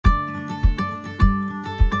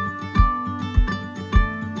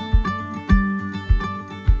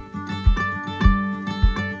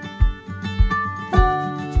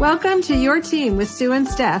Welcome to Your Teen with Sue and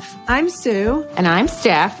Steph. I'm Sue. And I'm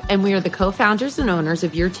Steph, and we are the co-founders and owners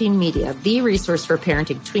of Your Teen Media, the resource for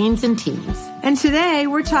parenting tweens and teens. And today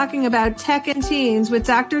we're talking about tech and teens with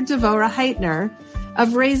Dr. Devora Heitner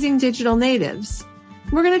of Raising Digital Natives.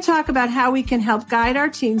 We're going to talk about how we can help guide our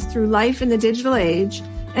teens through life in the digital age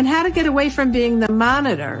and how to get away from being the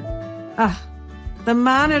monitor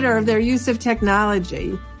of their use of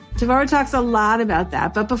technology. Devora talks a lot about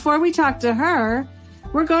that. But before we talk to her,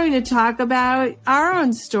 we're going to talk about our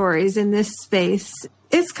own stories in this space.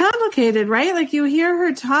 It's complicated, right? Like you hear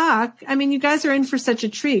her talk. I mean, you guys are in for such a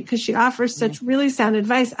treat because she offers such really sound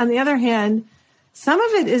advice. On the other hand, some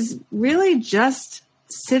of it is really just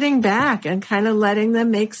sitting back and kind of letting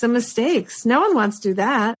them make some mistakes. No one wants to do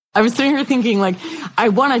that. I was sitting here thinking, like, I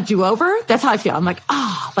want a do-over. That's how I feel. I'm like,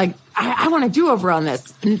 I want a do-over on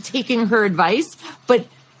this and taking her advice.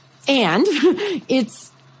 And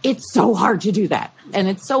it's so hard to do that. And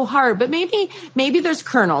it's so hard, but maybe there's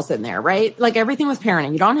kernels in there, right? Like everything with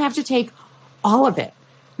parenting, you don't have to take all of it.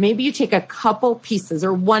 Maybe you take a couple pieces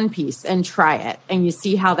or one piece and try it and you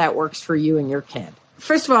see how that works for you and your kid.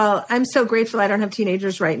 First of all, I'm so grateful I don't have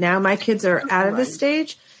teenagers right now. My kids are out of this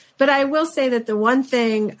stage, but I will say that the one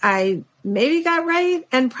thing I maybe got right,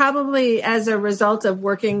 and probably as a result of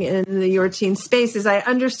working in the Your Teen space, is I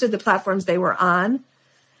understood the platforms they were on.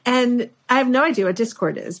 And I have no idea what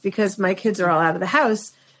Discord is because my kids are all out of the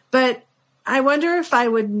house. But I wonder if I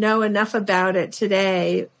would know enough about it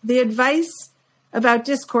today. The advice about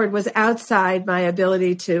Discord was outside my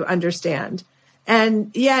ability to understand. And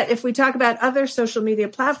yet, if we talk about other social media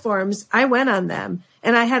platforms, I went on them.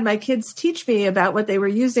 And I had my kids teach me about what they were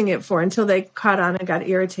using it for until they caught on and got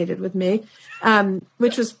irritated with me,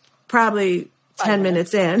 which was probably 10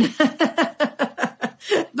 minutes in.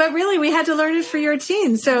 But really, we had to learn it for your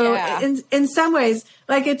teen. So in some ways,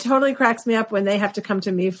 like it totally cracks me up when they have to come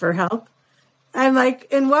to me for help. I'm like,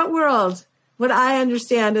 in what world would I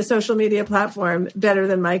understand a social media platform better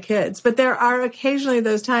than my kids? But there are occasionally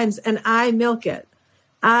those times, and I milk it.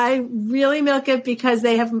 I really milk it because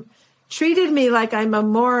they have treated me like I'm a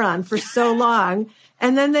moron for so long.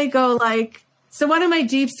 And then they go like, so one of my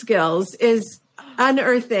deep skills is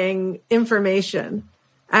unearthing information.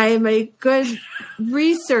 I'm a good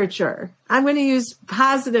researcher. I'm going to use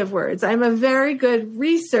positive words. I'm a very good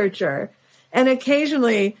researcher. And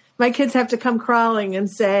occasionally my kids have to come crawling and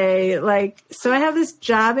say, like, so I have this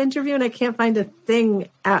job interview and I can't find a thing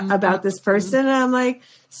about this person. And I'm like,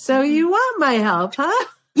 so you want my help, huh?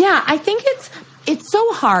 Yeah, I think it's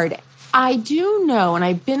so hard. I do know, and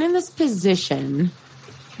I've been in this position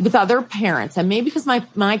with other parents, and maybe because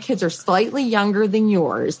my kids are slightly younger than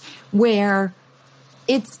yours, where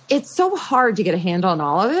it's so hard to get a handle on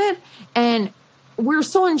all of it. And we're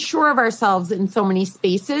so unsure of ourselves in so many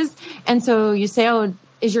spaces. And so you say, oh,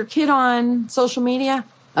 is your kid on social media?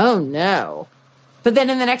 Oh, no. But then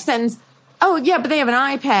in the next sentence, oh, yeah, but they have an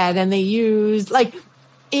iPad and they use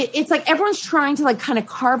it's like everyone's trying to kind of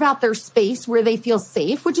carve out their space where they feel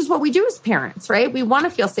safe, which is what we do as parents, right? We want to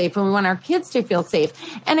feel safe and we want our kids to feel safe.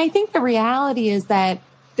 And I think the reality is that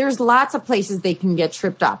there's lots of places they can get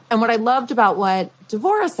tripped up. And what I loved about what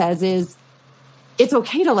Devora says is it's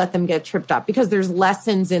okay to let them get tripped up because there's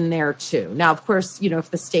lessons in there too. Now, of course, if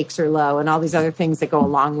the stakes are low and all these other things that go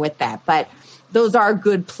along with that, but those are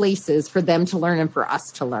good places for them to learn and for us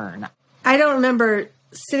to learn. I don't remember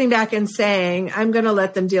sitting back and saying, I'm going to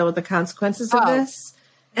let them deal with the consequences of this.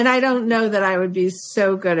 And I don't know that I would be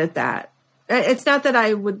so good at that. It's not that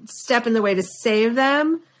I would step in the way to save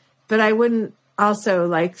them, but I wouldn't also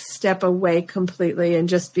step away completely and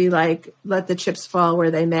just be like, let the chips fall where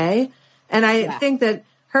they may. And I think that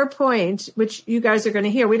her point, which you guys are going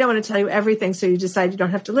to hear, we don't want to tell you everything so you decide you don't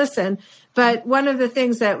have to listen. But one of the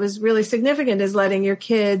things that was really significant is letting your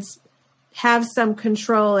kids have some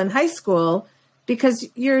control in high school because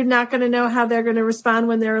you're not going to know how they're going to respond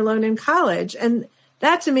when they're alone in college. And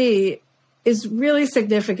that to me is really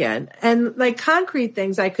significant. And concrete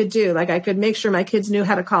things I could do, I could make sure my kids knew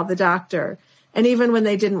how to call the doctor. And even when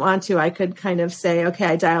they didn't want to, I could kind of say, okay,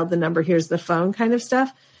 I dialed the number, here's the phone kind of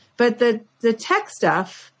stuff. But the tech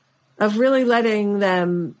stuff of really letting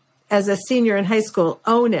them, as a senior in high school,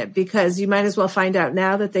 own it because you might as well find out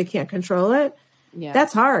now that they can't control it. Yeah.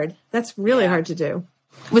 That's hard. That's really hard to do.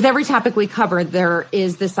 With every topic we cover, there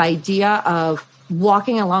is this idea of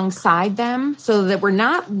walking alongside them so that we're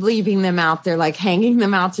not leaving them out there, hanging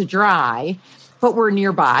them out to dry, but we're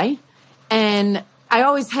nearby. And I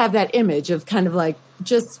always have that image of kind of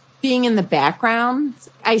just being in the background.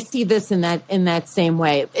 I see this in that same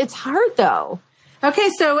way. It's hard though. Okay,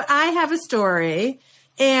 so I have a story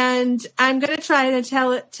And I'm going to try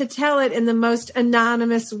to tell it in the most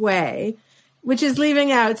anonymous way, which is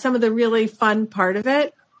leaving out some of the really fun part of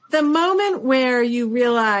it. The moment where you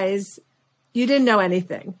realize you didn't know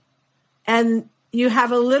anything and you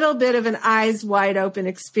have a little bit of an eyes wide open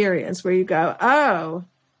experience where you go, oh,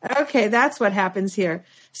 okay, that's what happens here.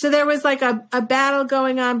 So there was like a battle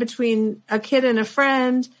going on between a kid and a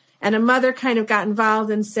friend, and a mother kind of got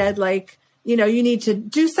involved and said, like, you know, you need to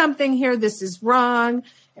do something here. This is wrong.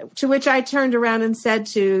 To which I turned around and said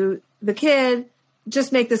to the kid,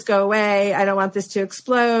 just make this go away. I don't want this to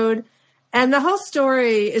explode. And the whole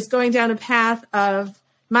story is going down a path of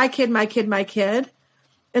my kid, my kid, my kid.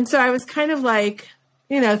 And so I was kind of like,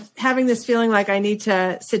 you know, having this feeling like I need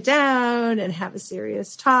to sit down and have a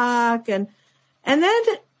serious talk. And then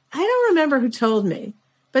I don't remember who told me,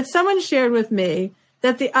 but someone shared with me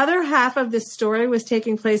that the other half of this story was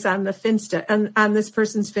taking place on the Finsta, on this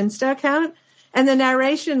person's Finsta account. And the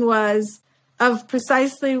narration was of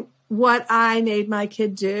precisely what I made my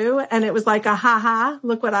kid do. And it was like a ha-ha,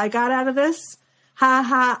 look what I got out of this.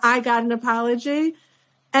 Ha-ha, I got an apology.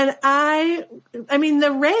 And I mean,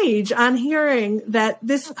 the rage on hearing that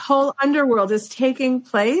this whole underworld is taking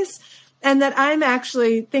place and that I'm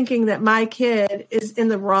actually thinking that my kid is in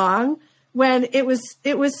the wrong when it was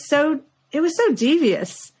so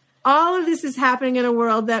devious. All of this is happening in a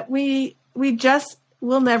world that we just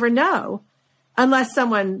will never know unless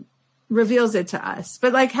someone reveals it to us.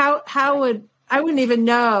 But like, I wouldn't even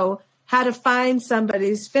know how to find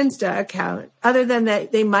somebody's Finsta account other than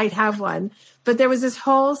that they might have one. But there was this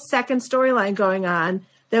whole second storyline going on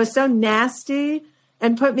that was so nasty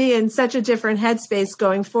and put me in such a different headspace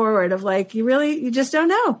going forward of like, you just don't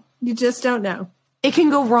know. You just don't know. It can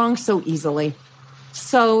go wrong so easily.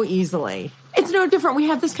 So easily. It's no different. We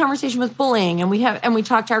have this conversation with bullying and we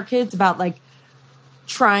talk to our kids about like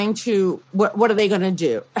trying to, what are they going to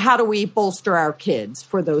do? How do we bolster our kids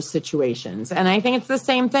for those situations? And I think it's the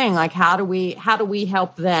same thing. Like, how do we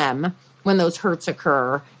help them when those hurts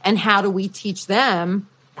occur? And how do we teach them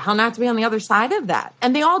how not to be on the other side of that?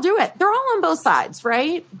 And they all do it. They're all on both sides,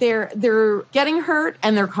 right? They're getting hurt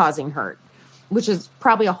and they're causing hurt, which is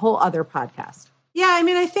probably a whole other podcast. Yeah. I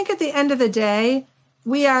mean, I think at the end of the day,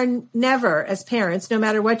 we are never, as parents, no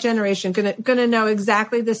matter what generation, going to know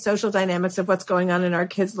exactly the social dynamics of what's going on in our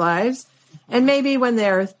kids' lives. And maybe when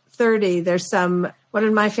they're 30, there's some, what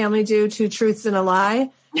did my family do? 2 truths and a lie.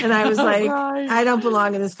 And I was like, right. I don't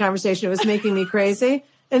belong in this conversation. It was making me crazy.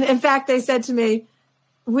 And in fact, they said to me,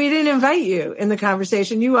 we didn't invite you in the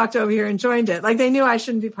conversation. You walked over here and joined it. Like they knew I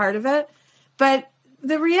shouldn't be part of it. But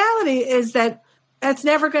the reality is that that's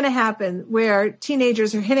never going to happen where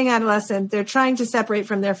teenagers are hitting adolescence. They're trying to separate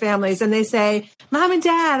from their families. And they say, Mom and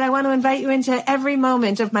Dad, I want to invite you into every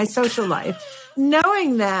moment of my social life.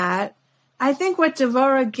 Knowing that, I think what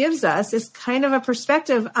Devora gives us is kind of a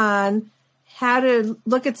perspective on how to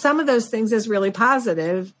look at some of those things as really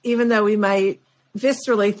positive, even though we might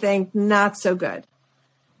viscerally think not so good.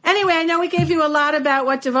 Anyway, I know we gave you a lot about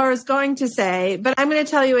what Devora is going to say, but I'm going to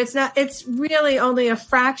tell you it's really only a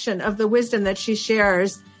fraction of the wisdom that she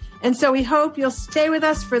shares. And so we hope you'll stay with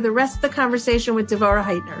us for the rest of the conversation with Devora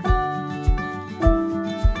Heitner.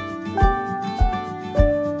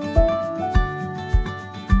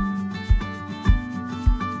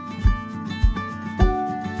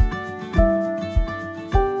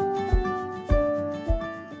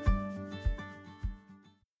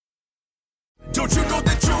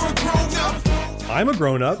 I'm a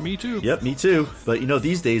grown-up. Me too. Yep, me too. But you know,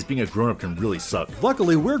 these days, being a grown-up can really suck.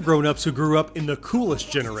 Luckily, we're grown-ups who grew up in the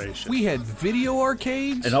coolest generation. We had video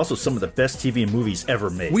arcades. And also some of the best TV and movies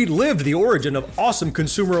ever made. We lived the origin of awesome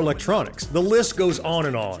consumer electronics. The list goes on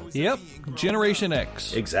and on. Yep, Generation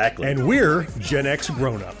X. Exactly. And we're Gen X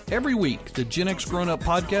grown-up. Every week, the Gen X Grown Up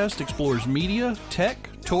podcast explores media, tech,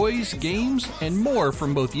 toys, games, and more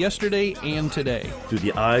from both yesterday and today. Through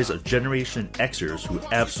the eyes of Generation Xers who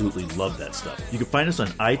absolutely love that stuff. You can find us on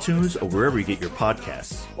iTunes or wherever you get your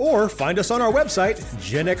podcasts. Or find us on our website,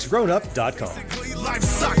 genxgrownup.com.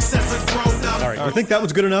 All right, you think that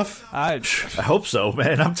was good enough? I hope so,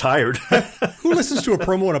 man. I'm tired. Who listens to a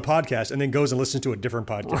promo on a podcast and then goes and listens to a different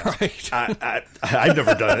podcast? Right. I've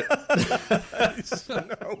never done it.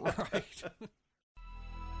 No. Right.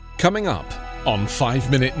 Coming up on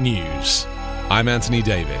 5 Minute News, I'm Anthony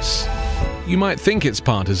Davis. You might think it's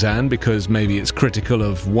partisan because maybe it's critical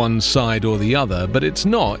of one side or the other, but it's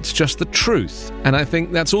not. It's just the truth. And I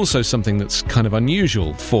think that's also something that's kind of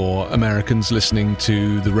unusual for Americans listening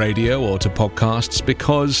to the radio or to podcasts,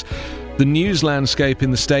 because the news landscape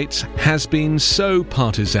in the States has been so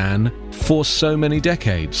partisan for so many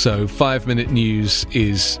decades. So 5 Minute News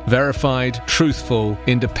is verified, truthful,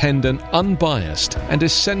 independent, unbiased, and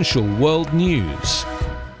essential world news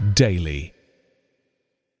daily.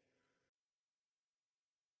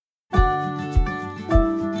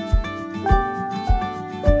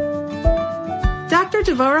 Dr.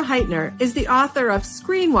 Devorah Heitner is the author of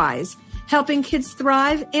Screenwise, helping kids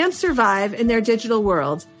thrive and survive in their digital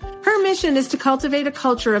world. Her mission is to cultivate a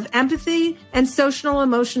culture of empathy and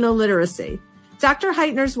social-emotional literacy. Dr.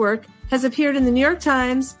 Heitner's work has appeared in the New York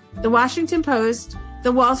Times, the Washington Post,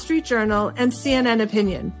 the Wall Street Journal, and CNN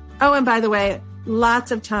Opinion. Oh, and by the way,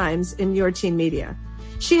 lots of times in Your Teen Media.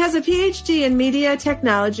 She has a PhD in Media,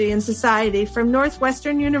 Technology, and Society from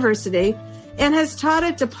Northwestern University and has taught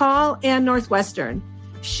at DePaul and Northwestern.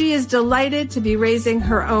 She is delighted to be raising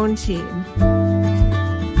her own team.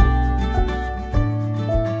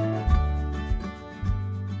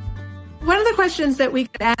 One of the questions that we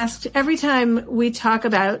get asked every time we talk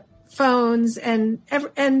about phones and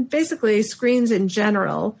basically screens in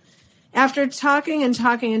general, after talking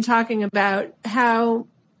about how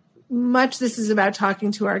much this is about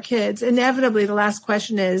talking to our kids, inevitably the last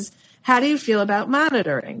question is, how do you feel about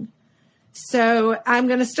monitoring? So I'm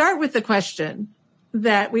going to start with the question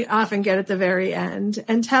that we often get at the very end,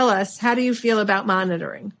 and tell us, how do you feel about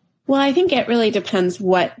monitoring? Well, I think it really depends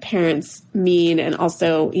what parents mean, and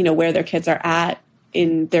also, where their kids are at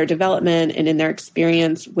in their development and in their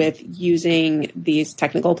experience with using these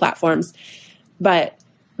technical platforms. But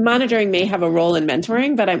monitoring may have a role in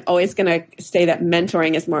mentoring, but I'm always going to say that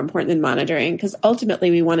mentoring is more important than monitoring, because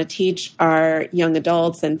ultimately we want to teach our young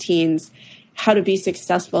adults and teens how to be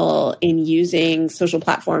successful in using social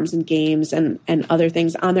platforms and games and other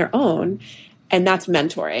things on their own. And that's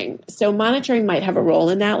mentoring. So monitoring might have a role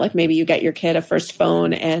in that. Like maybe you get your kid a first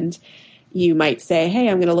phone and you might say, hey,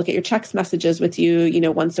 I'm going to look at your text messages with you,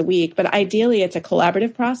 once a week. But ideally, it's a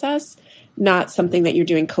collaborative process, not something that you're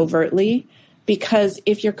doing covertly. Because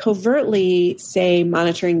if you're covertly, say,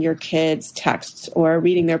 monitoring your kids' texts or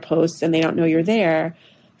reading their posts and they don't know you're there,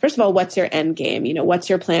 first of all, what's your end game? What's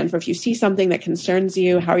your plan for if you see something that concerns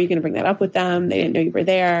you? How are you going to bring that up with them? They didn't know you were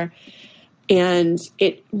there. And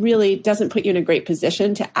it really doesn't put you in a great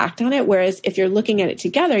position to act on it. Whereas if you're looking at it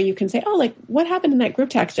together, you can say, oh, what happened in that group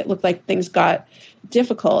text? It looked like things got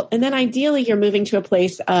difficult. And then ideally, you're moving to a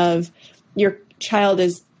place of your child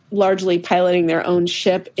is largely piloting their own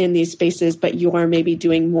ship in these spaces, but you're maybe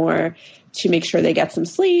doing more to make sure they get some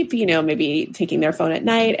sleep, maybe taking their phone at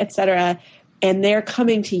night, et cetera. And they're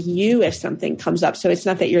coming to you if something comes up. So it's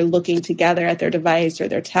not that you're looking together at their device or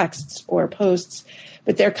their texts or posts,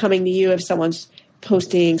 but they're coming to you if someone's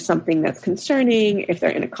posting something that's concerning, if they're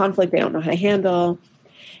in a conflict they don't know how to handle.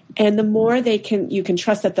 And the more you can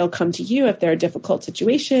trust that they'll come to you if there are difficult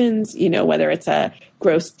situations, whether it's a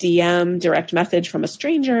gross DM, direct message from a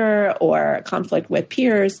stranger, or a conflict with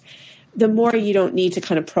peers, the more you don't need to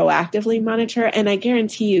kind of proactively monitor. And I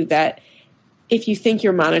guarantee you that if you think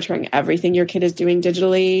you're monitoring everything your kid is doing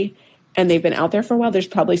digitally and they've been out there for a while, there's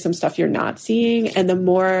probably some stuff you're not seeing. And the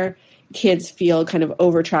more kids feel kind of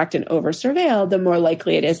over-tracked and over-surveilled, the more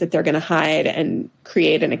likely it is that they're going to hide and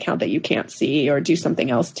create an account that you can't see or do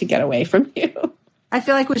something else to get away from you. I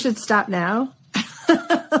feel like we should stop now.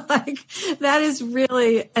 That is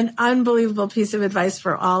really an unbelievable piece of advice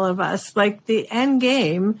for all of us. The end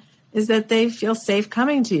game is that they feel safe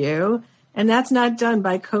coming to you, and that's not done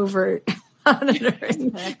by covert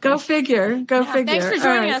monitoring. Go figure. Thanks for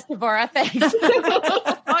joining us, Devorah. Thanks.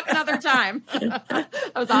 Talk another time.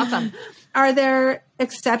 That was awesome. Are there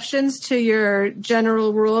exceptions to your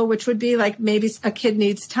general rule, which would be maybe a kid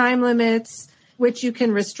needs time limits, which you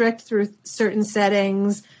can restrict through certain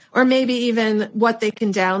settings, or maybe even what they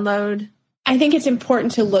can download? I think it's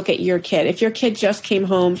important to look at your kid. If your kid just came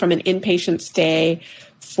home from an inpatient stay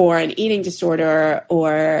for an eating disorder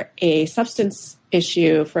or a substance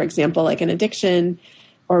issue, for example, like an addiction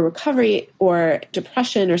or recovery or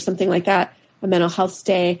depression or something like that, a mental health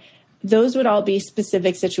stay, those would all be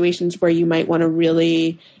specific situations where you might want to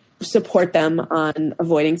really support them on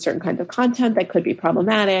avoiding certain kinds of content that could be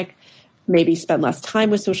problematic, maybe spend less time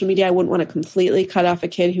with social media. I wouldn't want to completely cut off a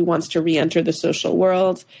kid who wants to re-enter the social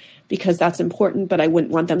world because that's important, but I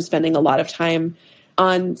wouldn't want them spending a lot of time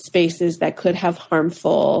on spaces that could have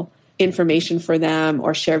harmful information for them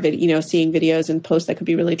or share seeing videos and posts that could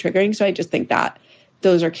be really triggering. So I just think that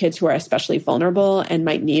those are kids who are especially vulnerable and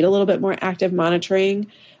might need a little bit more active monitoring.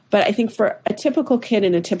 But I think for a typical kid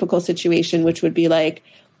in a typical situation, which would be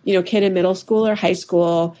kid in middle school or high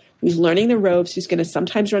school who's learning the ropes, who's going to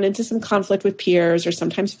sometimes run into some conflict with peers or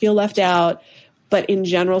sometimes feel left out, But in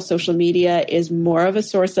general, social media is more of a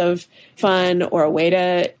source of fun or a way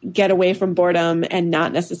to get away from boredom and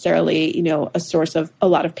not necessarily, a source of a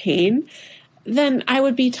lot of pain. Then I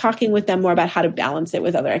would be talking with them more about how to balance it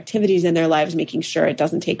with other activities in their lives, making sure it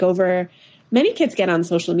doesn't take over. Many kids get on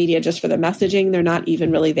social media just for the messaging. They're not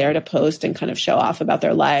even really there to post and kind of show off about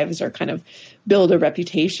their lives or kind of build a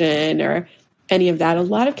reputation or any of that. A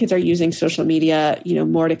lot of kids are using social media,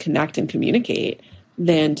 more to connect and communicate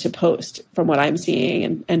than to post, from what I'm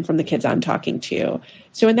seeing and from the kids I'm talking to.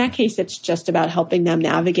 So in that case, it's just about helping them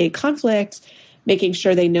navigate conflict, making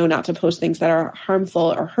sure they know not to post things that are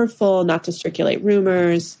harmful or hurtful, not to circulate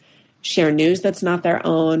rumors, share news that's not their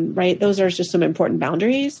own, right? Those are just some important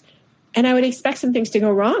boundaries. And I would expect some things to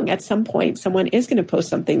go wrong. At some point, someone is going to post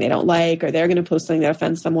something they don't like, or they're going to post something that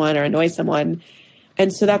offends someone or annoys someone.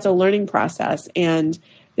 And so that's a learning process. And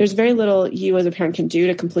there's very little you as a parent can do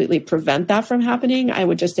to completely prevent that from happening. I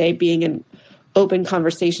would just say being in open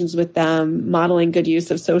conversations with them, modeling good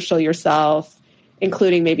use of social yourself,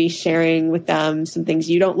 including maybe sharing with them some things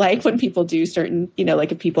you don't like when people do certain,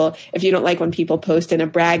 like if you don't like when people post in a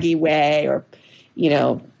braggy way or,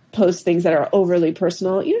 post things that are overly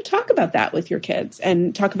personal, talk about that with your kids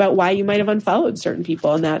and talk about why you might have unfollowed certain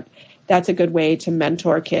people. And that's a good way to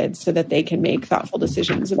mentor kids so that they can make thoughtful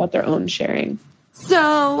decisions about their own sharing.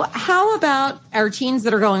 So how about our teens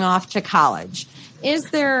that are going off to college? Is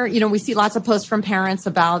there, we see lots of posts from parents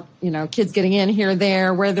about, kids getting in here,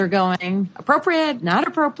 there, where they're going. Appropriate, not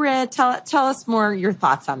appropriate? Tell us more your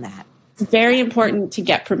thoughts on that. It's very important to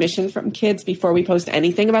get permission from kids before we post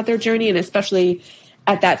anything about their journey, and especially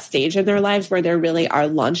at that stage in their lives where they really are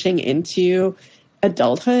launching into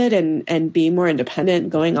adulthood and being more independent,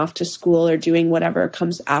 going off to school or doing whatever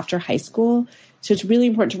comes after high school. So it's really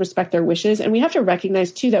important to respect their wishes. And we have to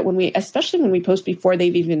recognize too that especially when we post before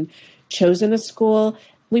they've even chosen a school,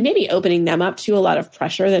 we may be opening them up to a lot of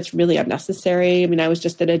pressure that's really unnecessary. I mean, I was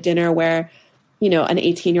just at a dinner where, an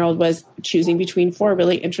 18-year-old was choosing between 4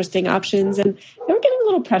 really interesting options, and they were getting a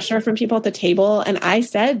little pressure from people at the table. And I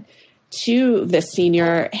said to the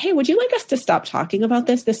senior, hey, would you like us to stop talking about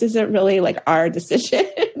this? This isn't really like our decision.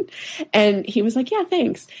 And he was like, yeah,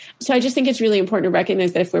 thanks. So I just think it's really important to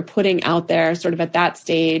recognize that if we're putting out there sort of at that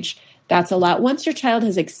stage, that's a lot. Once your child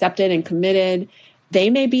has accepted and committed, they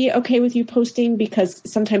may be okay with you posting, because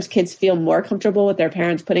sometimes kids feel more comfortable with their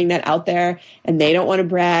parents putting that out there and they don't want to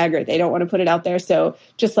brag or they don't want to put it out there. So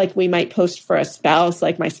just like we might post for a spouse,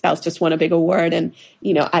 like my spouse just won a big award and,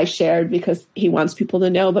 I shared because he wants people to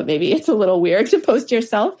know, but maybe it's a little weird to post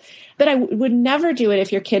yourself. But I would never do it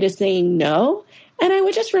if your kid is saying no. And I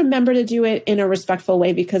would just remember to do it in a respectful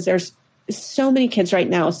way, because there's so many kids right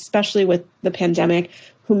now, especially with the pandemic,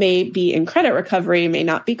 who may be in credit recovery, may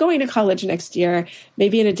not be going to college next year, may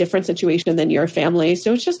be in a different situation than your family.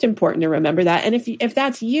 So it's just important to remember that. And if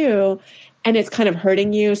that's you and it's kind of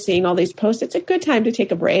hurting you seeing all these posts, it's a good time to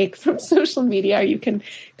take a break from social media. Or you can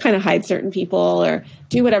kind of hide certain people or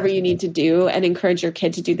do whatever you need to do, and encourage your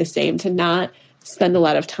kid to do the same, to not spend a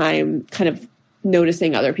lot of time kind of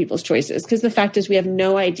noticing other people's choices. Because the fact is, we have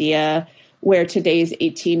no idea where today's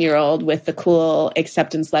 18-year-old with the cool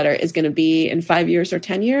acceptance letter is going to be in 5 years or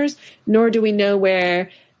 10 years, nor do we know where,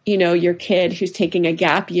 your kid who's taking a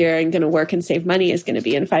gap year and going to work and save money is going to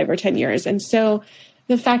be in 5 or 10 years. And so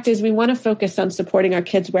the fact is, we want to focus on supporting our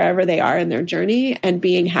kids wherever they are in their journey and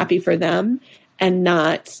being happy for them, and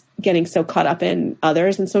not getting so caught up in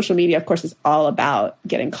others. And social media, of course, is all about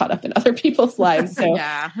getting caught up in other people's lives. So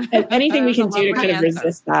anything we can do to kind of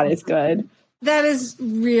resist that is good. That is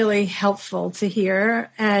really helpful to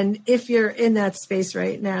hear. And if you're in that space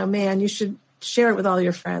right now, man, you should share it with all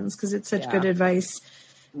your friends, because it's such good advice.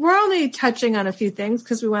 We're only touching on a few things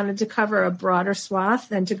because we wanted to cover a broader swath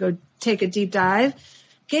than to go take a deep dive.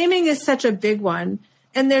 Gaming is such a big one,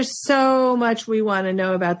 and there's so much we want to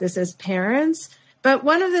know about this as parents. But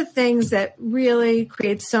one of the things that really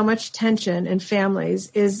creates so much tension in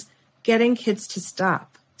families is getting kids to stop.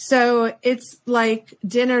 So it's like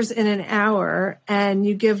dinner's in an hour, and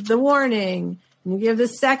you give the warning, and you give the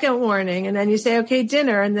second warning, and then you say, okay,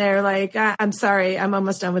 dinner. And they're like, I'm sorry, I'm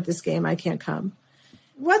almost done with this game. I can't come.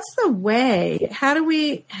 What's the way? How do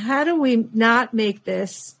we not make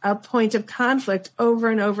this a point of conflict over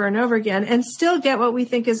and over and over again, and still get what we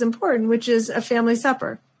think is important, which is a family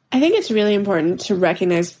supper? I think it's really important to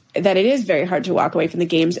recognize that it is very hard to walk away from the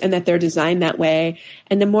games, and that they're designed that way.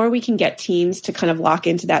 And the more we can get teens to kind of lock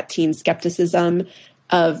into that teen skepticism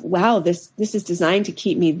of, wow, this is designed to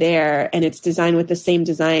keep me there, and it's designed with the same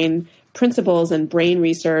design principles and brain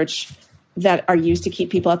research that are used to keep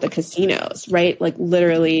people at the casinos, right? Like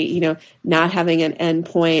literally, you know, not having an end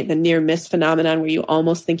point, the near miss phenomenon where you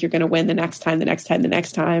almost think you're going to win the next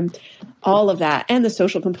time, all of that, and the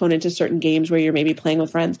social component to certain games where you're maybe playing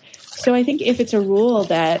with friends. So I think if it's a rule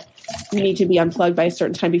that you need to be unplugged by a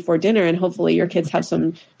certain time before dinner, and hopefully your kids have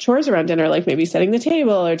some chores around dinner, like maybe setting the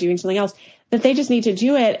table or doing something else, that they just need to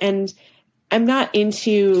do it. And I'm not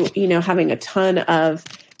into, you know, having a ton of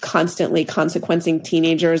constantly consequencing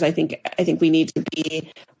teenagers. I think we need to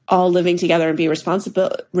be all living together and be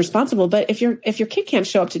responsible. But if your kid can't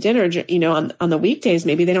show up to dinner, you know, on the weekdays,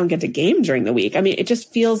 maybe they don't get to game during the week. I mean, it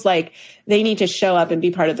just feels like they need to show up and be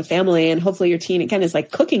part of the family. And hopefully your teen, again, is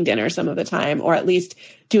like cooking dinner some of the time, or at least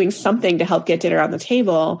doing something to help get dinner on the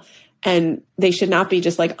table. And they should not be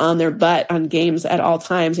just like on their butt on games at all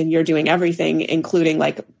times. And you're doing everything, including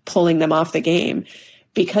like pulling them off the game,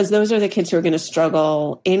 because those are the kids who are going to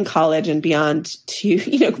struggle in college and beyond to,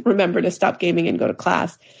 you know, remember to stop gaming and go to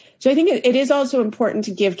class. So I think it is also important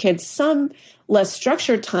to give kids some less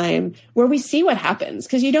structured time where we see what happens,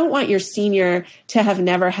 because you don't want your senior to have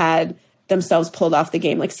never had themselves pulled off the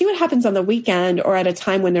game. Like, see what happens on the weekend or at a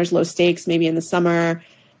time when there's low stakes, maybe in the summer,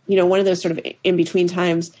 you know, one of those sort of in between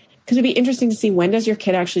times. Because it'd be interesting to see, when does your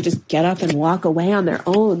kid actually just get up and walk away on their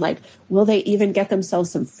own? Like, will they even get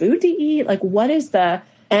themselves some food to eat? Like, what is the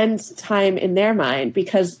end time in their mind?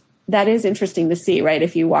 Because that is interesting to see, right?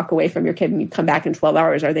 If you walk away from your kid and you come back in 12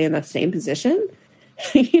 hours, are they in the same position?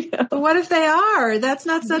 You know? But what if they are? That's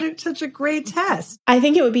not such a great test. I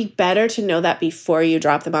think it would be better to know that before you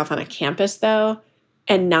drop them off on a campus, though,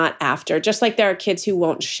 and not after. Just like there are kids who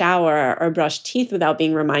won't shower or brush teeth without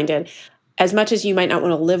being reminded. As much as you might not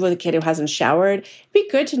want to live with a kid who hasn't showered, it'd be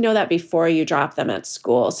good to know that before you drop them at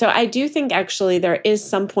school. So I do think actually there is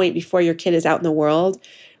some point before your kid is out in the world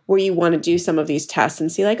where you want to do some of these tests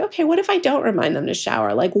and see, like, okay, what if I don't remind them to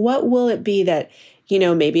shower? Like, what will it be that, you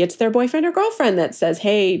know, maybe it's their boyfriend or girlfriend that says,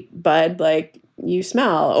 hey, bud, like, you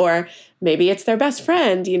smell, or maybe it's their best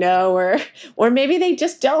friend, you know, or maybe they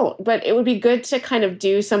just don't. But it would be good to kind of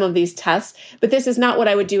do some of these tests. But this is not what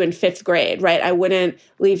I would do in fifth grade, right? I wouldn't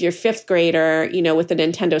leave your fifth grader, you know, with the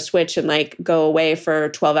Nintendo Switch and like go away for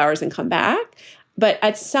 12 hours and come back. But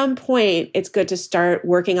at some point, it's good to start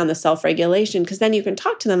working on the self-regulation, because then you can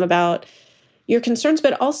talk to them about your concerns,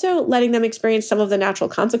 but also letting them experience some of the natural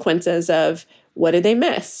consequences of what did they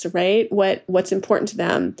miss, right? What's important to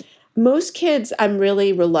them. Most kids, I'm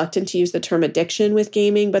really reluctant to use the term addiction with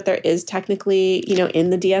gaming, but there is technically, you know,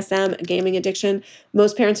 in the DSM, a gaming addiction.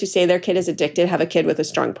 Most parents who say their kid is addicted have a kid with a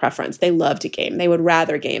strong preference. They love to game. They would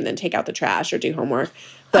rather game than take out the trash or do homework.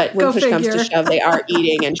 But when push comes to shove, they are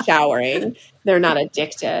eating and showering. They're not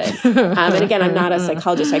addicted. And again, I'm not a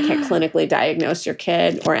psychologist. I can't clinically diagnose your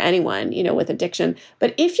kid or anyone, you know, with addiction.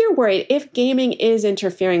 But if you're worried, if gaming is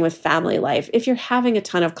interfering with family life, if you're having a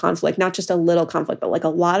ton of conflict, not just a little conflict, but like a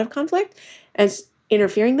lot of conflict and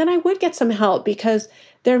interfering, then I would get some help, because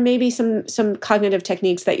there may be some cognitive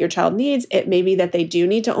techniques that your child needs. It may be that they do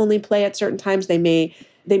need to only play at certain times. They may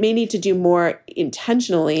need to do more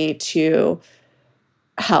intentionally to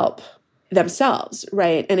help themselves,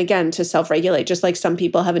 right? And again, to self-regulate, just like some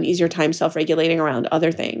people have an easier time self-regulating around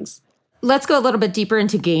other things. Let's go a little bit deeper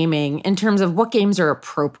into gaming in terms of what games are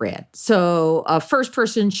appropriate. So a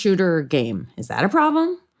first-person shooter game, is that a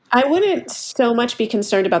problem? I wouldn't so much be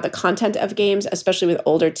concerned about the content of games, especially with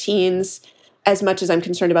older teens, as much as I'm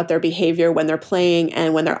concerned about their behavior when they're playing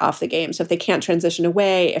and when they're off the game. So if they can't transition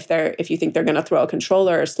away, if you think they're going to throw a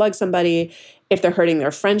controller or slug somebody, if they're hurting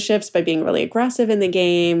their friendships by being really aggressive in the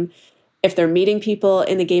game, if they're meeting people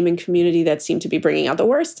in the gaming community that seem to be bringing out the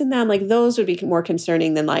worst in them, like those would be more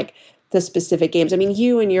concerning than like the specific games. I mean,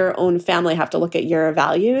 you and your own family have to look at your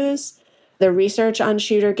values. The research on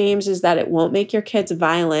shooter games is that it won't make your kids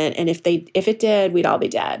violent. And if it did, we'd all be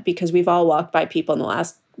dead, because we've all walked by people in the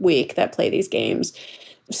last week that play these games.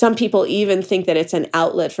 Some people even think that it's an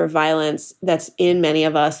outlet for violence that's in many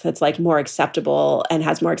of us that's like more acceptable and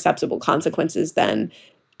has more acceptable consequences than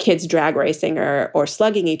kids drag racing or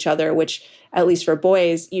slugging each other, which at least for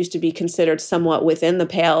boys used to be considered somewhat within the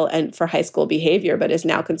pale and for high school behavior, but is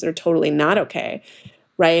now considered totally not okay.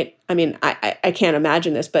 Right? I mean, I can't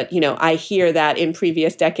imagine this, but, you know, I hear that in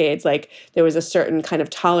previous decades, like there was a certain kind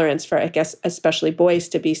of tolerance for, I guess, especially boys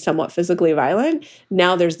to be somewhat physically violent.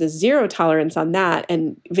 Now there's the zero tolerance on that.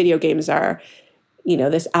 And video games are, you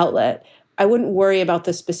know, this outlet. I wouldn't worry about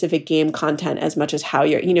the specific game content as much as how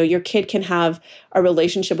your kid can have a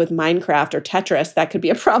relationship with Minecraft or Tetris. That could be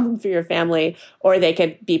a problem for your family, or they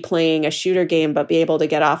could be playing a shooter game, but be able to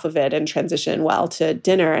get off of it and transition well to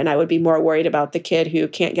dinner. And I would be more worried about the kid who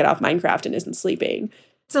can't get off Minecraft and isn't sleeping.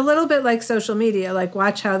 It's a little bit like social media, like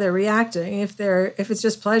watch how they're reacting. If it's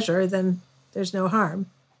just pleasure, then there's no harm.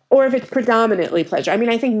 Or if it's predominantly pleasure. I mean,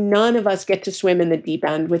 I think none of us get to swim in the deep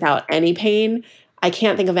end without any pain. I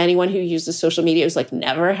can't think of anyone who uses social media who's like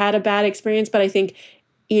never had a bad experience. But I think,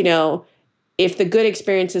 if the good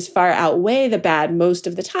experiences far outweigh the bad most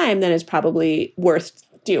of the time, then it's probably worth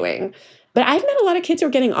doing. But I've met a lot of kids who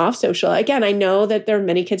are getting off social. Again, I know that there are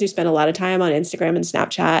many kids who spend a lot of time on Instagram and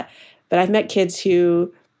Snapchat, but I've met kids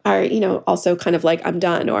who are, also kind of like, I'm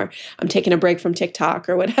done, or I'm taking a break from TikTok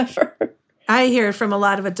or whatever. I hear it from a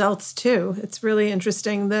lot of adults too. It's really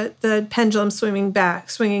interesting, the pendulum swinging back.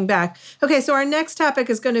 Okay, so our next topic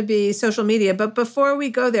is going to be social media. But before we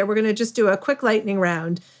go there, we're going to just do a quick lightning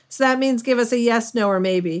round. So that means give us a yes, no, or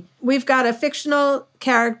maybe. We've got a fictional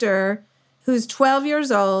character who's 12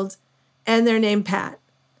 years old, and they're named Pat.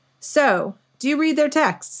 So do you read their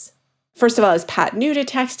texts? First of all, is Pat new to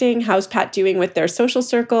texting? How's Pat doing with their social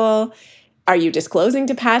circle? Are you disclosing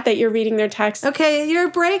to Pat that you're reading their texts? Okay,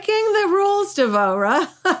 you're breaking the rules, Devora.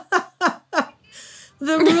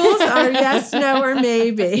 The rules are yes, no, or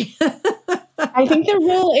maybe. I think the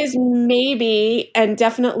rule is maybe, and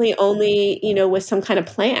definitely only, with some kind of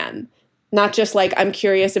plan. Not just like, I'm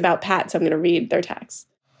curious about Pat, so I'm going to read their texts.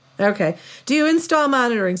 Okay. Do you install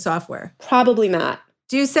monitoring software? Probably not.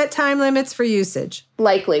 Do you set time limits for usage?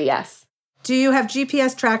 Likely, yes. Do you have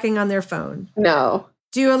GPS tracking on their phone? No.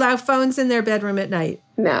 Do you allow phones in their bedroom at night?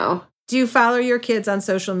 No. Do you follow your kids on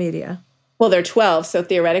social media? Well, they're 12, so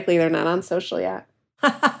theoretically they're not on social yet.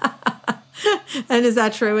 And is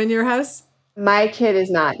that true in your house? My kid is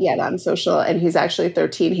not yet on social, and he's actually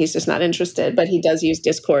 13. He's just not interested, but he does use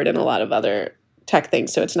Discord and a lot of other tech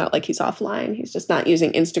things, so it's not like he's offline. He's just not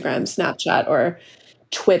using Instagram, Snapchat, or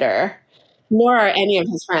Twitter, nor are any of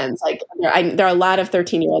his friends. Like there are a lot of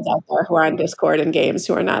 13-year-olds out there who are on Discord and games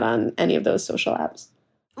who are not on any of those social apps.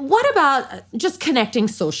 What about just connecting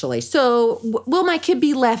socially? So will my kid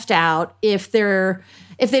be left out if they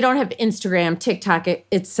don't have Instagram, TikTok,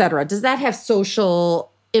 et cetera? Does that have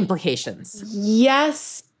social implications?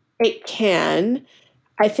 Yes, it can.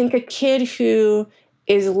 I think a kid who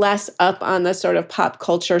is less up on the sort of pop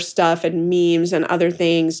culture stuff and memes and other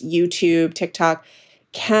things, YouTube, TikTok,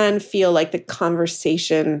 can feel like the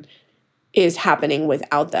conversation is happening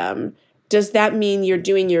without them. Does that mean you're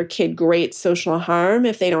doing your kid great social harm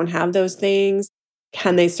if they don't have those things?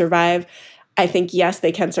 Can they survive? I think, yes,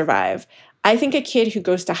 they can survive. I think a kid who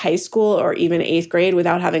goes to high school or even 8th grade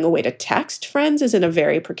without having a way to text friends is in a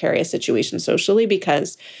very precarious situation socially,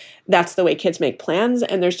 because that's the way kids make plans.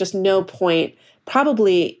 And there's just no point,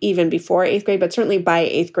 probably even before 8th grade, but certainly by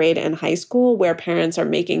 8th grade and high school, where parents are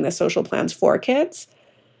making the social plans for kids.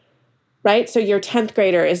 Right? So your 10th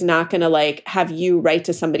grader is not going to like have you write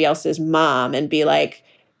to somebody else's mom and be like,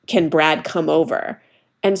 can Brad come over?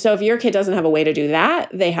 And so if your kid doesn't have a way to do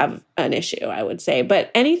that, they have an issue, I would say.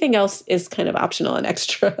 But anything else is kind of optional and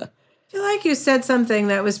extra. I feel like you said something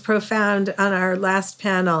that was profound on our last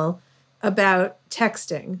panel about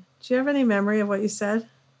texting. Do you have any memory of what you said?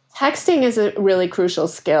 Texting is a really crucial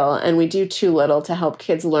skill, and we do too little to help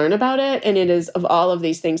kids learn about it. And it is, of all of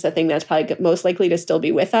these things, the thing that's probably most likely to still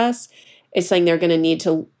be with us. It's something they're going to need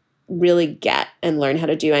to really get and learn how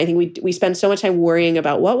to do. And I think we spend so much time worrying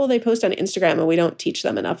about what will they post on Instagram, and we don't teach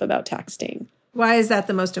them enough about texting. Why is that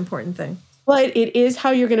the most important thing? Well, it is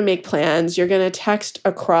how you're going to make plans. You're going to text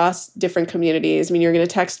across different communities. I mean, you're going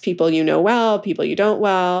to text people you know well, people you don't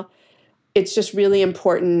well. It's just really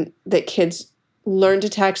important that kids learn to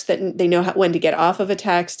text, that they know when to get off of a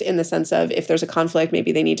text, in the sense of if there's a conflict,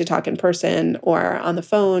 maybe they need to talk in person or on the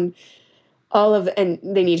phone. And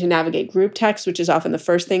they need to navigate group text, which is often the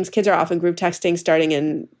first things. Kids are often group texting starting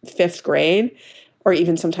in 5th grade or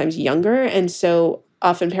even sometimes younger. And so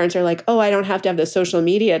often parents are like, oh, I don't have to have the social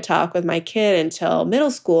media talk with my kid until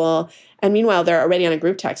middle school. And meanwhile, they're already on a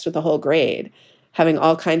group text with the whole grade, having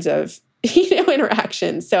all kinds of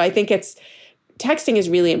interactions. So I think texting is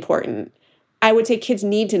really important. I would say kids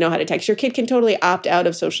need to know how to text. Your kid can totally opt out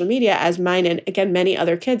of social media, as mine and, again, many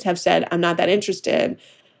other kids have said, I'm not that interested.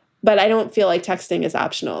 But I don't feel like texting is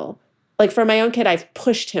optional. Like for my own kid, I've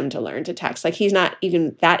pushed him to learn to text. Like he's not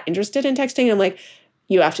even that interested in texting. I'm like,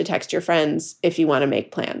 you have to text your friends if you want to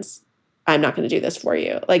make plans. I'm not going to do this for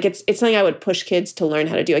you. Like it's something I would push kids to learn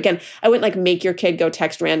how to do. Again, I wouldn't like make your kid go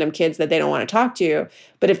text random kids that they don't want to talk to.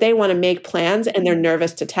 But if they want to make plans and they're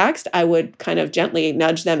nervous to text, I would kind of gently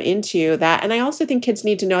nudge them into that. And I also think kids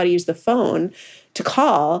need to know how to use the phone to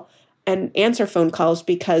call and answer phone calls,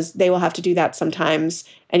 because they will have to do that sometimes.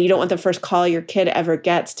 And you don't want the first call your kid ever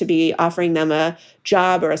gets to be offering them a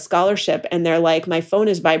job or a scholarship. And they're like, my phone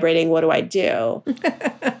is vibrating. What do I do?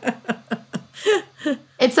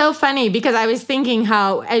 It's so funny because I was thinking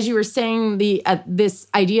how, as you were saying this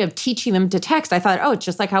idea of teaching them to text, I thought, oh, it's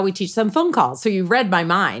just like how we teach them phone calls. So you read my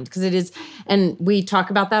mind because it is, and we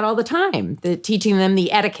talk about that all the time, teaching them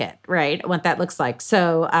the etiquette, right? What that looks like.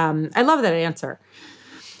 So I love that answer.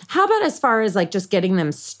 How about as far as like just getting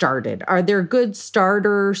them started? Are there good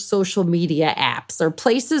starter social media apps or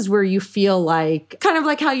places where you feel like, kind of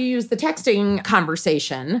like how you use the texting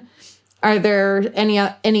conversation? Are there any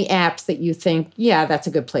apps that you think, yeah, that's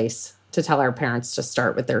a good place to tell our parents to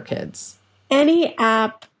start with their kids? Any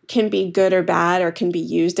app can be good or bad or can be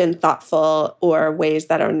used in thoughtful or ways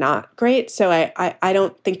that are not great. So I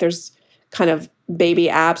don't think there's kind of baby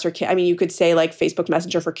apps or I mean, you could say like Facebook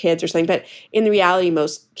Messenger for kids or something, but in reality,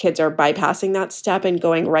 most kids are bypassing that step and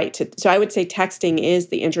going right to. So I would say texting is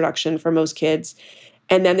the introduction for most kids.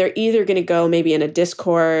 And then they're either going to go maybe in a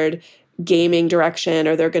Discord gaming direction,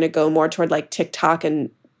 or they're going to go more toward like TikTok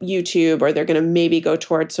and YouTube, or they're going to maybe go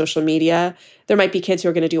toward social media. There might be kids who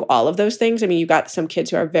are going to do all of those things. I mean, you've got some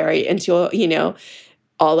kids who are very into,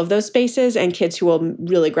 all of those spaces, and kids who will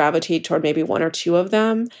really gravitate toward maybe one or two of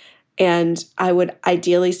them. And I would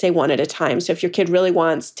ideally say one at a time. So if your kid really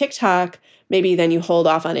wants TikTok, maybe then you hold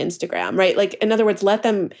off on Instagram, right? Like, in other words, let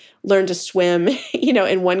them learn to swim,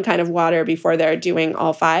 in one kind of water before they're doing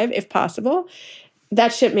all five, if possible.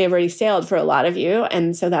 That ship may have already sailed for a lot of you,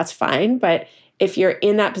 and so that's fine. But if you're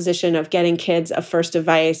in that position of getting kids a first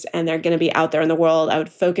device and they're going to be out there in the world, I would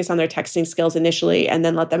focus on their texting skills initially and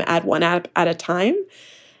then let them add one app at a time.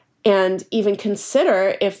 And even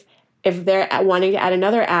consider if they're wanting to add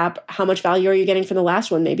another app, how much value are you getting from the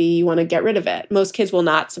last one? Maybe you want to get rid of it. Most kids will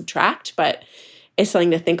not subtract, but it's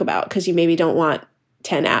something to think about because you maybe don't want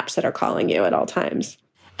 10 apps that are calling you at all times.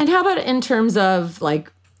 And how about in terms of like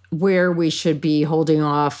where we should be holding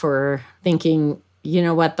off or thinking, you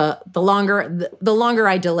know what, the longer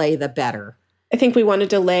I delay, the better? I think we want to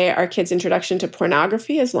delay our kids' introduction to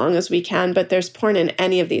pornography as long as we can, but there's porn in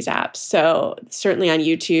any of these apps. So certainly on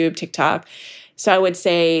YouTube, TikTok. So I would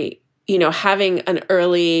say, having an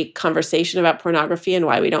early conversation about pornography and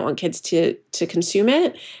why we don't want kids to consume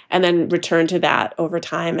it, and then return to that over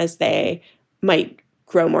time as they might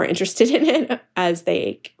grow more interested in it as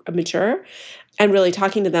they mature. And really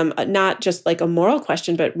talking to them, not just like a moral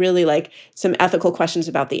question, but really like some ethical questions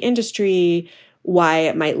about the industry, why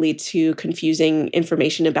it might lead to confusing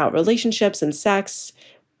information about relationships and sex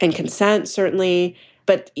and consent, certainly.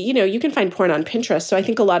 But, you can find porn on Pinterest. So I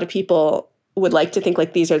think a lot of people would like to think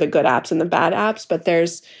like these are the good apps and the bad apps, but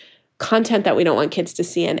there's content that we don't want kids to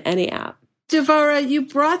see in any app. Devora, you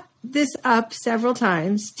brought this up several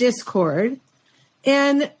times, Discord.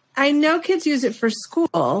 And I know kids use it for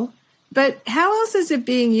school, but how else is it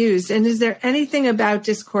being used? And is there anything about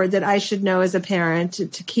Discord that I should know as a parent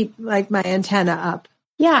to keep like my antenna up?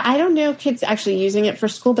 Yeah, I don't know kids actually using it for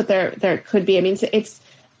school, but there could be. I mean, it's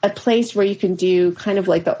a place where you can do kind of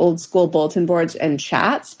like the old school bulletin boards and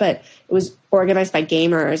chats, but it was organized by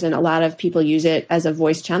gamers, and a lot of people use it as a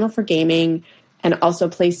voice channel for gaming and also a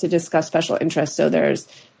place to discuss special interests. So there's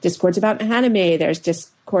Discords about anime, there's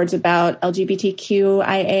Discords about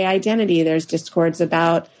LGBTQIA identity, there's Discords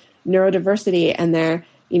about neurodiversity, and they're,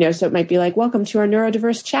 so it might be like, welcome to our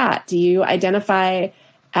neurodiverse chat. Do you identify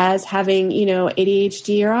as having,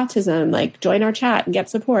 ADHD or autism? Like, join our chat and get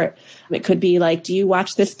support. It could be like, do you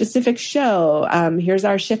watch this specific show? Here's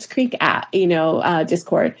our Schitt's Creek app,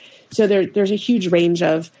 Discord. So there's a huge range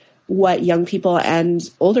of what young people and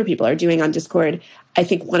older people are doing on Discord. I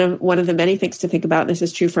think one of the many things to think about, and this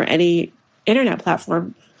is true for any internet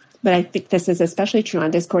platform, but I think this is especially true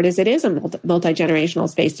on Discord, is it is a multi-generational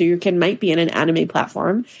space. So your kid might be in an anime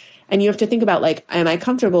platform, and you have to think about, like, am I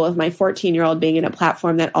comfortable with my 14-year-old being in a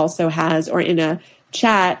platform that also has, or in a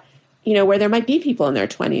chat, where there might be people in their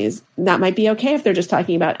 20s? That might be okay if they're just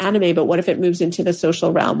talking about anime, but what if it moves into the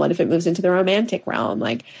social realm? What if it moves into the romantic realm?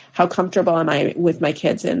 Like, how comfortable am I with my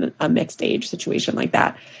kids in a mixed age situation like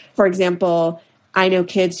that? For example, I know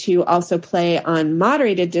kids who also play on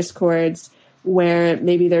moderated Discords where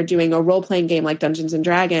maybe they're doing a role-playing game like Dungeons and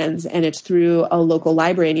Dragons, and it's through a local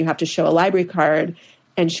library, and you have to show a library card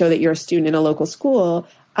and show that you're a student in a local school.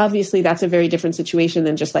 Obviously, that's a very different situation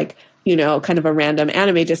than just like, kind of a random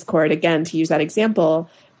anime Discord, again, to use that example,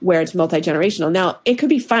 where it's multi-generational. Now, it could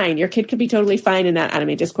be fine. Your kid could be totally fine in that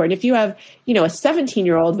anime Discord. If you have, a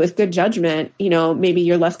 17-year-old with good judgment, maybe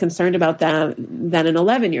you're less concerned about them than an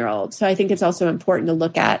 11-year-old. So I think it's also important to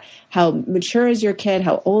look at how mature is your kid?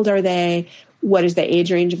 How old are they? What is the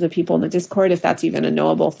age range of the people in the Discord, if that's even a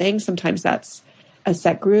knowable thing? Sometimes that's a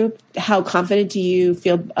set group. How confident do you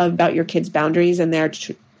feel about your kids' boundaries and their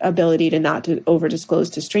ability to not to over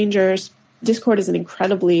disclose to strangers? Discord is an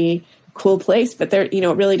incredibly cool place, but there, it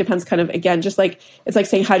really depends kind of, again, just like, it's like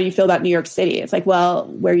saying, how do you feel about New York City? It's like, well,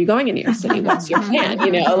 where are you going in New York City? What's your plan?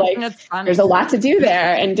 There's a lot to do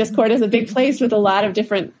there. And Discord is a big place with a lot of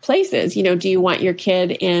different places. Do you want your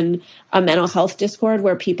kid in a mental health Discord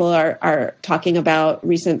where people are talking about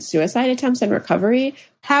recent suicide attempts and recovery?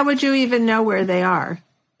 How would you even know where they are?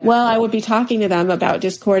 Well, I would be talking to them about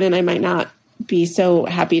Discord, and I might not be so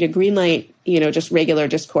happy to greenlight, just regular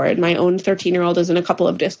Discord. My own 13-year-old is in a couple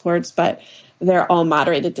of Discords, but they're all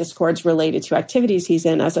moderated Discords related to activities he's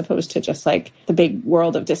in, as opposed to just like the big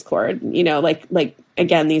world of Discord.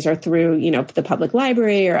 Again, these are through, the public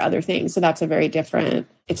library or other things. So that's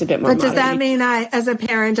it's a bit more. But does that mean as a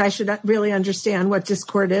parent, I should really understand what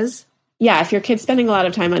Discord is? Yeah. If your kid's spending a lot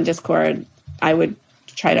of time on Discord, I would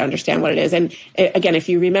try to understand what it is. And again, if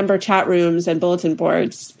you remember chat rooms and bulletin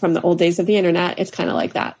boards from the old days of the internet, it's kind of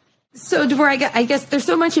like that. So, Devorah, I guess there's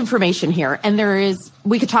so much information here, and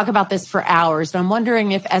we could talk about this for hours, but I'm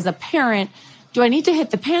wondering if, as a parent, do I need to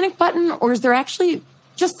hit the panic button, or is there actually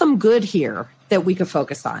just some good here that we could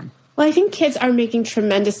focus on? Well, I think kids are making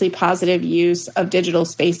tremendously positive use of digital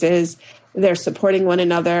spaces. They're supporting one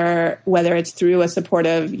another, whether it's through a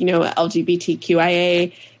supportive,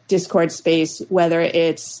 LGBTQIA Discord space, whether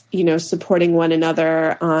it's, supporting one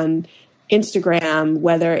another on Instagram,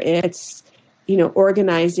 whether it's,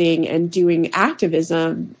 organizing and doing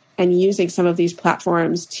activism and using some of these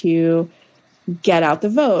platforms to get out the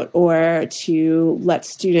vote or to let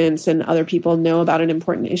students and other people know about an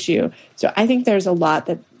important issue. So I think there's a lot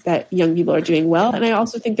that young people are doing well. And I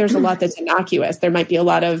also think there's a lot that's innocuous. There might be a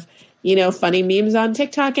lot of, funny memes on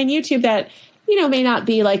TikTok and YouTube that, may not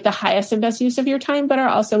be like the highest and best use of your time, but are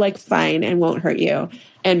also like fine and won't hurt you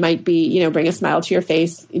and might be, bring a smile to your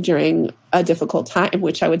face during a difficult time,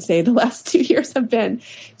 which I would say the last 2 years have been.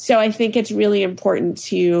 So I think it's really important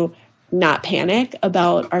to not panic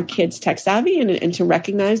about our kids' tech savvy and to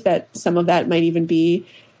recognize that some of that might even be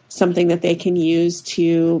something that they can use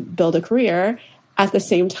to build a career. At the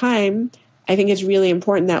same time, I think it's really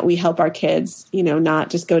important that we help our kids, not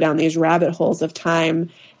just go down these rabbit holes of time.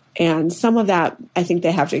 And some of that, I think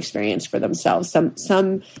they have to experience for themselves. Some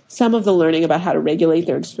of the learning about how to regulate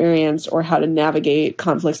their experience or how to navigate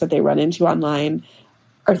conflicts that they run into online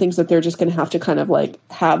are things that they're just going to have to kind of like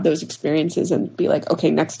have those experiences and be like,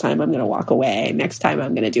 okay, next time I'm going to walk away. Next time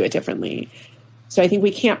I'm going to do it differently. So I think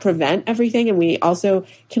we can't prevent everything. And we also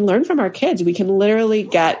can learn from our kids. We can literally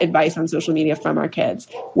get advice on social media from our kids,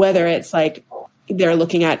 whether it's like they're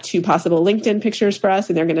looking at 2 possible LinkedIn pictures for us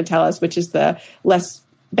and they're going to tell us which is the less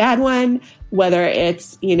bad one, whether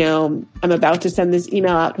it's, I'm about to send this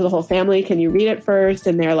email out to the whole family. Can you read it first?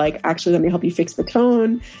 And they're like, actually, let me help you fix the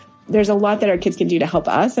tone. There's a lot that our kids can do to help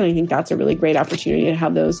us. And I think that's a really great opportunity to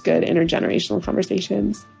have those good intergenerational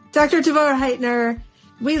conversations. Dr. Devorah Heitner,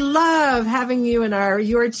 we love having you in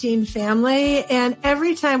Your Teen family. And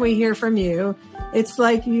every time we hear from you, it's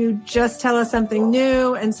like you just tell us something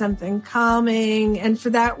new and something calming. And for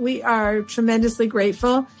that, we are tremendously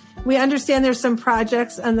grateful. We understand there's some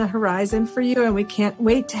projects on the horizon for you, and we can't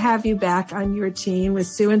wait to have you back on Your Teen with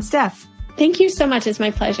Sue and Steph. Thank you so much. It's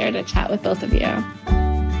my pleasure to chat with both of you.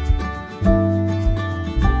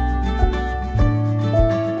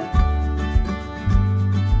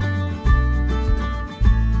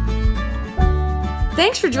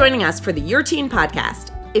 Thanks for joining us for the Your Teen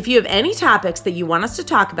podcast. If you have any topics that you want us to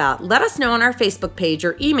talk about, let us know on our Facebook page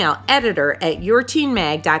or email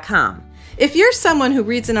editor@yourteenmag.com. If you're someone who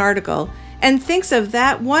reads an article and thinks of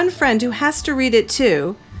that one friend who has to read it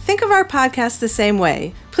too, think of our podcast the same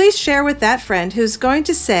way. Please share with that friend who's going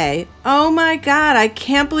to say, oh my God, I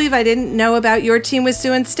can't believe I didn't know about Your Teen with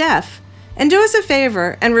Sue and Steph. And do us a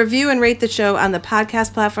favor and review and rate the show on the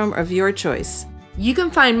podcast platform of your choice. You can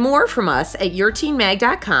find more from us at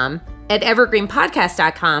yourteenmag.com, at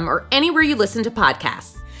evergreenpodcast.com, or anywhere you listen to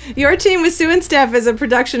podcasts. Your Teen with Sue and Steph is a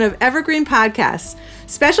production of Evergreen Podcasts.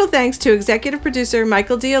 Special thanks to executive producer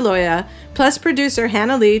Michael D'Aloia, plus producer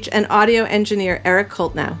Hannah Leach, and audio engineer Eric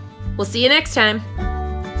Koltnow. We'll see you next time.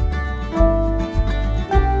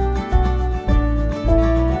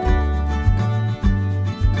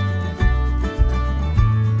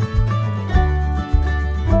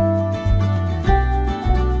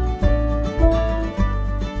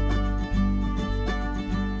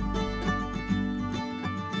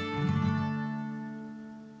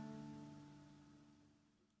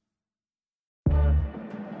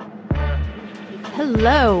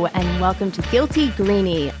 Hello, and welcome to Guilty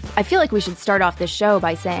Greenie. I feel like we should start off this show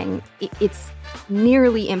by saying it's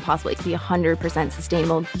nearly impossible to be 100%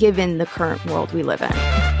 sustainable given the current world we live in.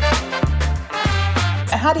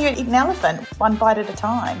 how do you eat an elephant? One bite at a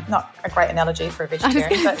time. Not a great analogy for a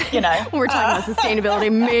vegetarian, but We're talking about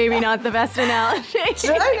sustainability, maybe not the best analogy.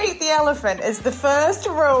 Don't eat the elephant is the first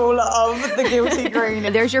rule of the Guilty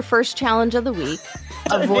Greenie. There's your first challenge of the week.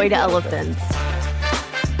 Avoid elephants.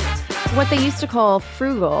 What they used to call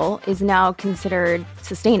frugal is now considered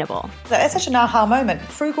sustainable. That's such an aha moment.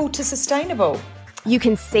 Frugal to sustainable. You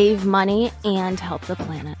can save money and help the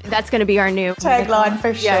planet. That's going to be our new tagline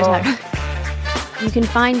for sure. You can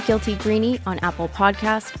find Guilty Greenie on Apple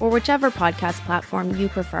Podcasts or whichever podcast platform you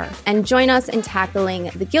prefer. And join us in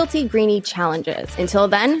tackling the Guilty Greenie challenges. Until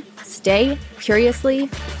then, stay curiously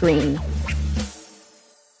green.